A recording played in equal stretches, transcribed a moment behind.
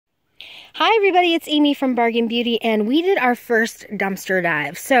Hi everybody, it's Amy from Bargain Beauty, and we did our first dumpster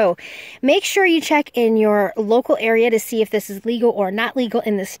dive. So make sure you check in your local area to see if this is legal or not legal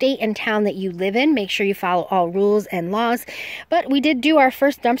in the state and town that you live in. Make sure you follow all rules and laws. But we did do our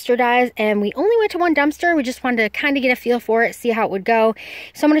first dumpster dive, and we only went to one dumpster. We just wanted to kind of get a feel for it, see how it would go.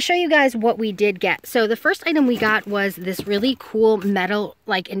 So I'm going to show you guys what we did get. So the first item we got was this really cool metal,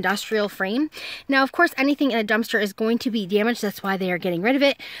 like industrial frame. Now, of course, anything in a dumpster is going to be damaged. That's why they are getting rid of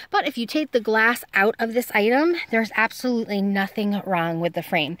it. But if you take the glass out of this item, there's absolutely nothing wrong with the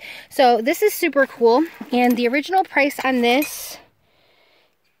frame. So this is super cool, and the original price on this,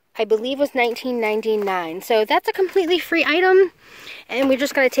 I believe, was $19.99. So that's a completely free item, and we're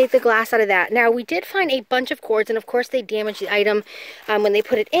just going to take the glass out of that. Now, we did find a bunch of cords, and of course they damaged the item when they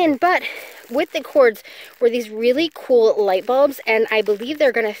put it in, but with the cords were these really cool light bulbs, and I believe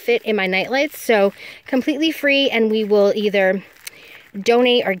they're going to fit in my night lights. So completely free, and we will either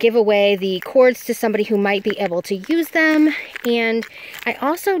donate or give away the cords to somebody who might be able to use them. And I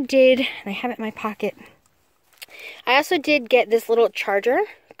also did, and I have it in my pocket, I also did get this little charger.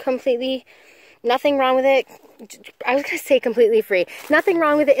 Completely nothing wrong with it. I was gonna say completely free. Nothing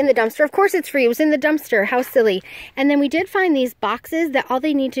wrong with it in the dumpster. Of course it's free. It was in the dumpster. How silly. And then we did find these boxes that all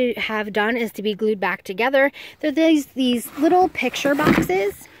they need to have done is to be glued back together. They're these little picture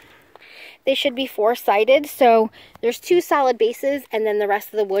boxes. They should be four-sided, so there's two solid bases, and then the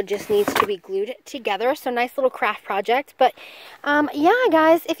rest of the wood just needs to be glued together. So nice little craft project. But yeah,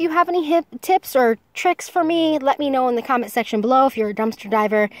 guys, if you have any tips or tricks for me, let me know in the comment section below. If you're a dumpster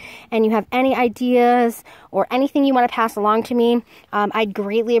diver and you have any ideas or anything you want to pass along to me, I'd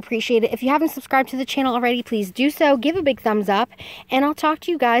greatly appreciate it. If you haven't subscribed to the channel already, please do so. Give a big thumbs up, and I'll talk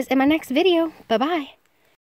to you guys in my next video. Bye-bye.